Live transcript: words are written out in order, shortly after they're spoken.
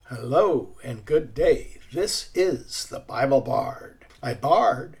Hello and good day. This is the Bible Bard. A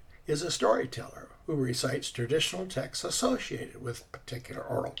bard is a storyteller who recites traditional texts associated with a particular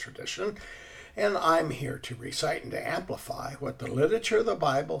oral tradition, and I'm here to recite and to amplify what the literature of the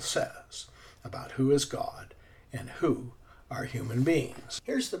Bible says about who is God and who are human beings.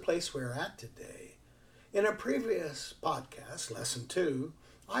 Here's the place we're at today. In a previous podcast, Lesson 2,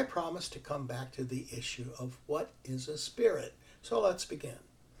 I promised to come back to the issue of what is a spirit. So let's begin.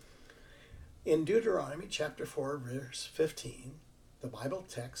 In Deuteronomy chapter 4, verse 15, the Bible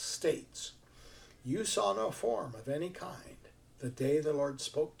text states, "You saw no form of any kind the day the Lord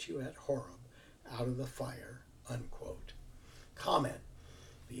spoke to you at Horeb out of the fire," unquote. Comment,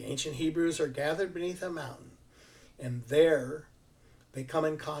 the ancient Hebrews are gathered beneath a mountain, and there they come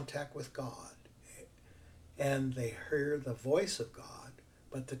in contact with God, and they hear the voice of God,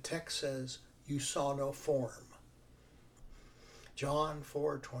 but the text says, "You saw no form." John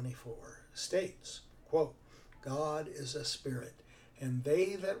 4:24 states, quote, "God is a spirit, and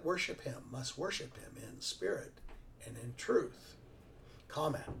they that worship him must worship him in spirit and in truth."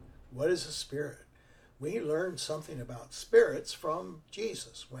 Comment, what is a spirit? We learned something about spirits from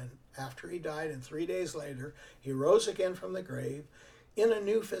Jesus when, after he died and 3 days later, he rose again from the grave in a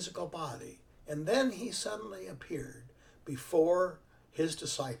new physical body, and then he suddenly appeared before his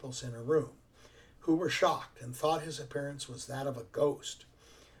disciples in a room, who were shocked and thought his appearance was that of a ghost.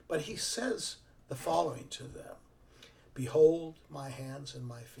 But he says the following to them, "Behold my hands and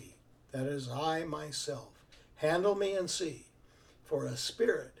my feet, that is I myself. Handle me and see, for a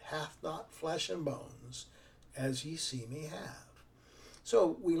spirit hath not flesh and bones, as ye see me have." So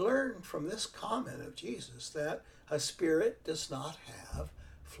we learn from this comment of Jesus that a spirit does not have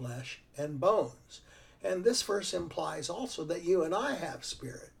flesh and bones. And this verse implies also that you and I have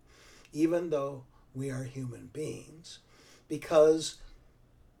spirit, even though we are human beings, because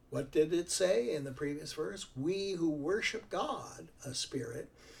what did it say in the previous verse? We who worship God, a spirit,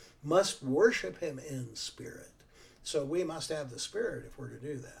 must worship him in spirit. So we must have the spirit if we're to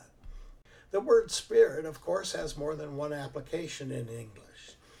do that. The word spirit, of course, has more than one application in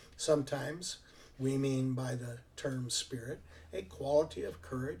English. Sometimes we mean by the term spirit a quality of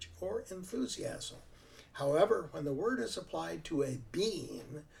courage or enthusiasm. However, when the word is applied to a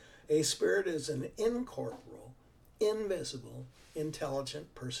being, a spirit is an incorporeal, invisible,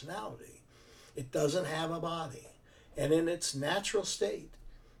 intelligent personality. It doesn't have a body, and in its natural state,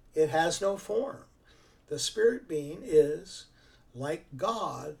 it has no form. The spirit being is like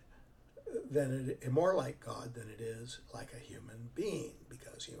God, more like God than it is like a human being,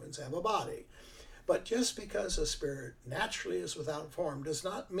 because humans have a body. But just because a spirit naturally is without form does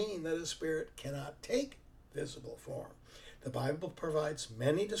not mean that a spirit cannot take visible form. The Bible provides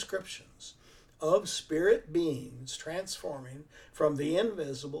many descriptions of spirit beings transforming from the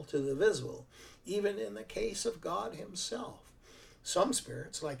invisible to the visible, even in the case of God himself. Some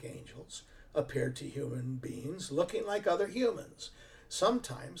spirits, like angels, appeared to human beings looking like other humans.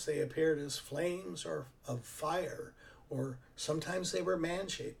 Sometimes they appeared as flames or of fire, or sometimes they were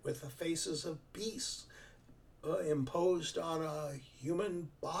man-shaped with the faces of beasts imposed on a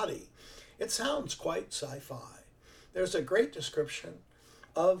human body. It sounds quite sci-fi. There's a great description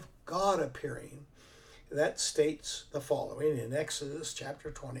of God appearing that states the following in Exodus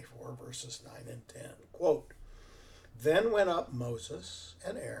chapter 24, verses 9 and 10. Quote, "Then went up Moses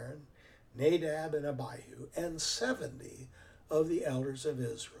and Aaron, Nadab and Abihu, and 70 of the elders of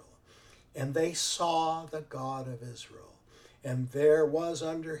Israel. And they saw the God of Israel, and there was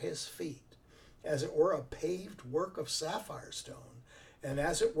under his feet, as it were a paved work of sapphire stone, and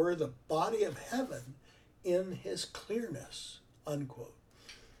as it were the body of heaven in his clearness," unquote.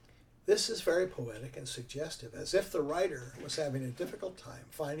 This is very poetic and suggestive, as if the writer was having a difficult time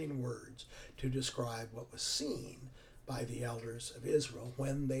finding words to describe what was seen by the elders of Israel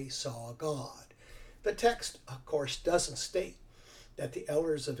when they saw God. The text, of course, doesn't state that the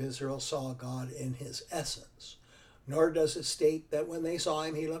elders of Israel saw God in his essence, nor does it state that when they saw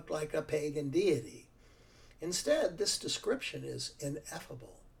him he looked like a pagan deity. Instead, this description is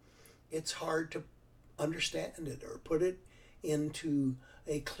ineffable. It's hard to understand it or put it into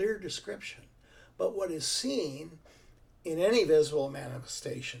a clear description. But what is seen in any visible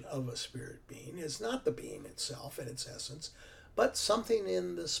manifestation of a spirit being is not the being itself in its essence, but something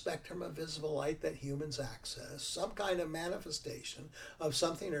in the spectrum of visible light that humans access, some kind of manifestation of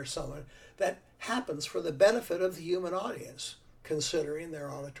something or someone that happens for the benefit of the human audience, considering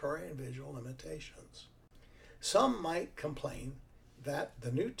their auditory and visual limitations. Some might complain that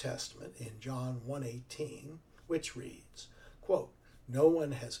the New Testament in John 1:18, which reads, quote, "No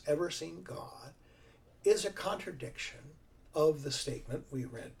one has ever seen God," is a contradiction of the statement we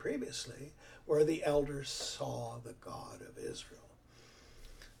read previously, where the elders saw the God of Israel.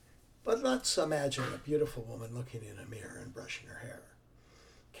 But let's imagine a beautiful woman looking in a mirror and brushing her hair.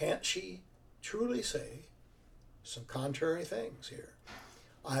 Can't she truly say some contrary things here?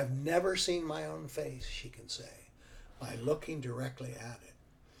 I've never seen my own face, she can say, by looking directly at it.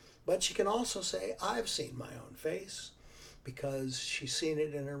 But she can also say, I've seen my own face, because she's seen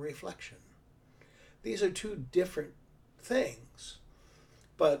it in her reflection. These are two different things,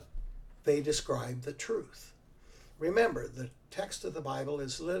 but they describe the truth. Remember, the text of the Bible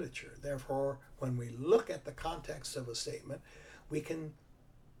is literature. Therefore, when we look at the context of a statement, we can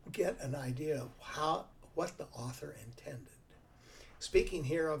get an idea of what the author intended. Speaking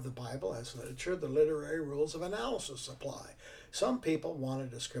here of the Bible as literature, the literary rules of analysis apply. Some people want a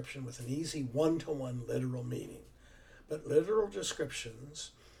description with an easy one-to-one literal meaning, but literal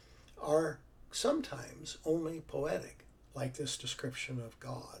descriptions are sometimes only poetic, like this description of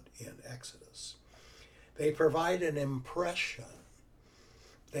God in Exodus. They provide an impression.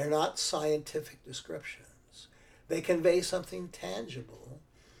 They're not scientific descriptions. They convey something tangible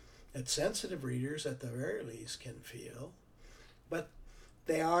that sensitive readers at the very least can feel, but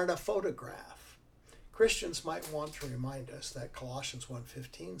they aren't a photograph. Christians might want to remind us that Colossians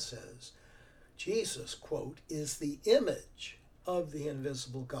 1:15 says, Jesus, quote, is the image of the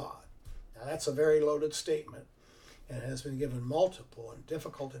invisible God. Now that's a very loaded statement and has been given multiple and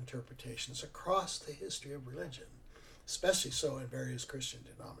difficult interpretations across the history of religion, especially so in various Christian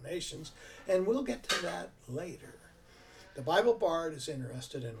denominations, and we'll get to that later. The Bible Bard is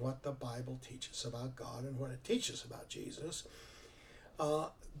interested in what the Bible teaches about God and what it teaches about Jesus,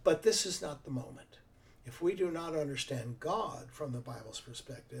 but this is not the moment. If we do not understand God from the Bible's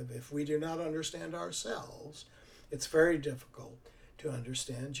perspective, if we do not understand ourselves, it's very difficult to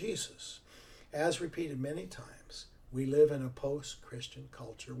understand Jesus. As repeated many times, we live in a post-Christian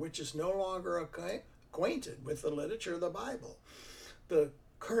culture which is no longer acquainted with the literature of the Bible. The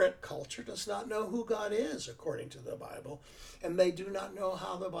current culture does not know who God is according to the Bible, and they do not know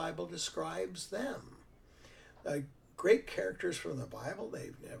how the Bible describes them. Great characters from the Bible,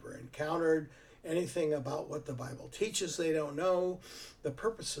 they've never encountered anything about what the Bible teaches, they don't know. The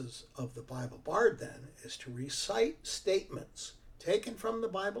purposes of the Bible Bard, then, is to recite statements taken from the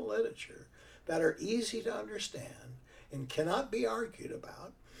Bible literature that are easy to understand and cannot be argued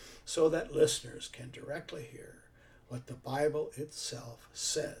about, so that listeners can directly hear what the Bible itself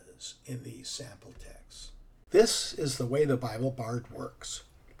says in these sample texts. This is the way the Bible Bard works.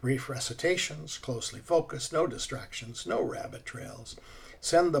 Brief recitations, closely focused, no distractions, no rabbit trails.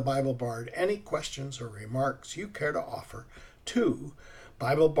 Send the Bible Bard any questions or remarks you care to offer to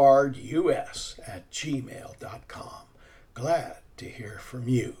BibleBardUS@gmail.com. Glad to hear from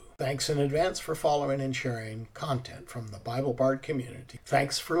you. Thanks in advance for following and sharing content from the Bible Bard community.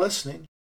 Thanks for listening.